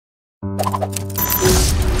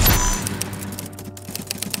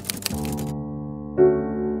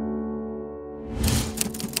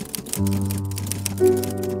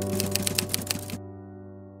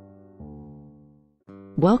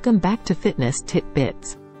Welcome back to Fitness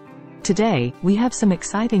TitBitz. Today, we have some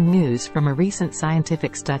exciting news from a recent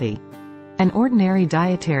scientific study. An ordinary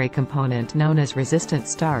dietary component known as resistant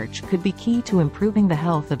starch could be key to improving the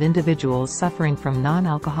health of individuals suffering from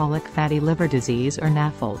non-alcoholic fatty liver disease or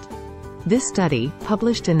NAFLD. This study,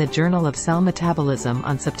 published in the Journal of Cell Metabolism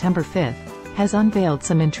on September 5, has unveiled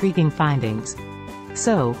some intriguing findings.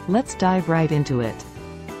 So, let's dive right into it.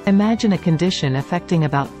 Imagine a condition affecting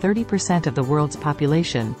about 30% of the world's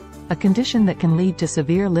population, a condition that can lead to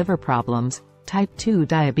severe liver problems, type 2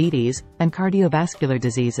 diabetes, and cardiovascular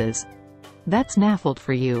diseases. That's NAFLD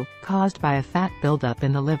for you, caused by a fat buildup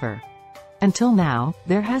in the liver. Until now,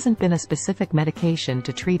 there hasn't been a specific medication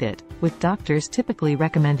to treat it, with doctors typically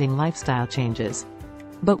recommending lifestyle changes.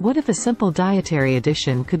 But what if a simple dietary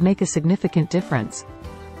addition could make a significant difference?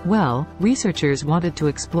 Well, researchers wanted to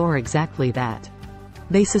explore exactly that.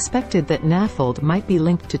 They suspected that NAFLD might be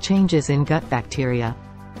linked to changes in gut bacteria.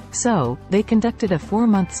 So, they conducted a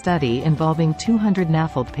 4-month study involving 200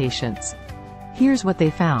 NAFLD patients. Here's what they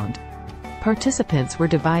found. Participants were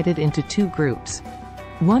divided into 2 groups.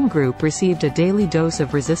 One group received a daily dose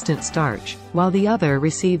of resistant starch, while the other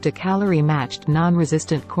received a calorie-matched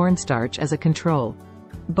non-resistant cornstarch as a control.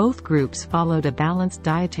 Both groups followed a balanced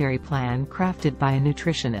dietary plan crafted by a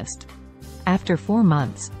nutritionist. After 4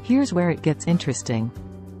 months, here's where it gets interesting.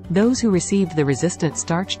 Those who received the resistant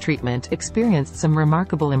starch treatment experienced some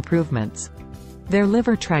remarkable improvements. Their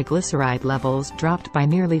liver triglyceride levels dropped by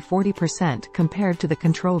nearly 40% compared to the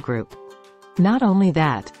control group. Not only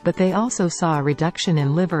that, but they also saw a reduction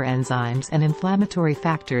in liver enzymes and inflammatory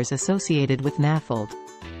factors associated with NAFLD.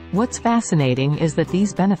 What's fascinating is that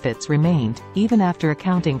these benefits remained, even after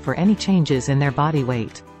accounting for any changes in their body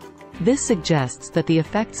weight. This suggests that the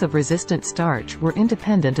effects of resistant starch were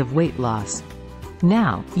independent of weight loss.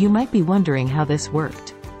 Now, you might be wondering how this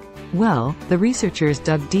worked. Well, the researchers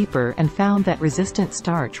dug deeper and found that resistant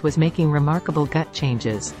starch was making remarkable gut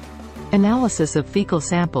changes. Analysis of fecal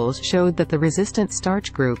samples showed that the resistant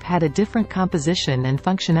starch group had a different composition and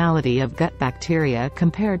functionality of gut bacteria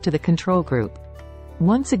compared to the control group.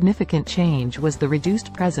 One significant change was the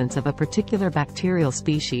reduced presence of a particular bacterial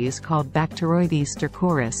species called Bacteroides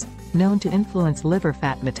stercoris, known to influence liver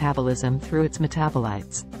fat metabolism through its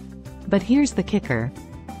metabolites. But here's the kicker.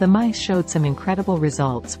 The mice showed some incredible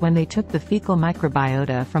results when they took the fecal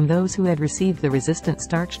microbiota from those who had received the resistant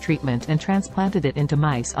starch treatment and transplanted it into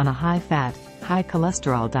mice on a high-fat,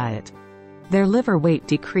 high-cholesterol diet. Their liver weight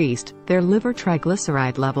decreased, their liver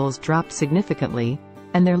triglyceride levels dropped significantly,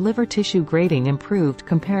 and their liver tissue grading improved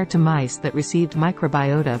compared to mice that received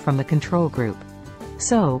microbiota from the control group.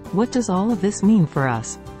 So, what does all of this mean for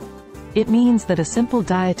us? It means that a simple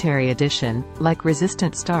dietary addition, like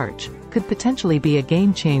resistant starch, could potentially be a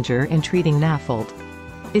game-changer in treating NAFLD.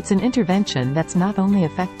 It's an intervention that's not only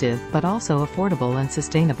effective but also affordable and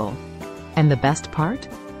sustainable. And the best part?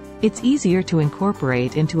 It's easier to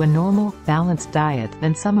incorporate into a normal, balanced diet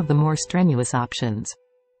than some of the more strenuous options.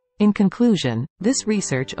 In conclusion, this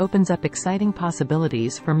research opens up exciting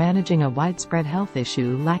possibilities for managing a widespread health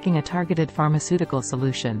issue lacking a targeted pharmaceutical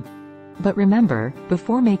solution. But remember,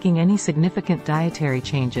 before making any significant dietary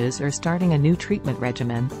changes or starting a new treatment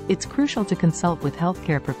regimen, it's crucial to consult with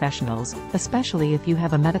healthcare professionals, especially if you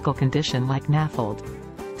have a medical condition like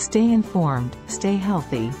NAFLD. Stay informed, stay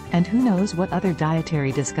healthy, and who knows what other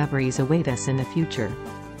dietary discoveries await us in the future.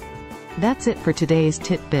 That's it for today's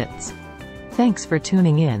TitBitz. Thanks for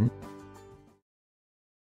tuning in.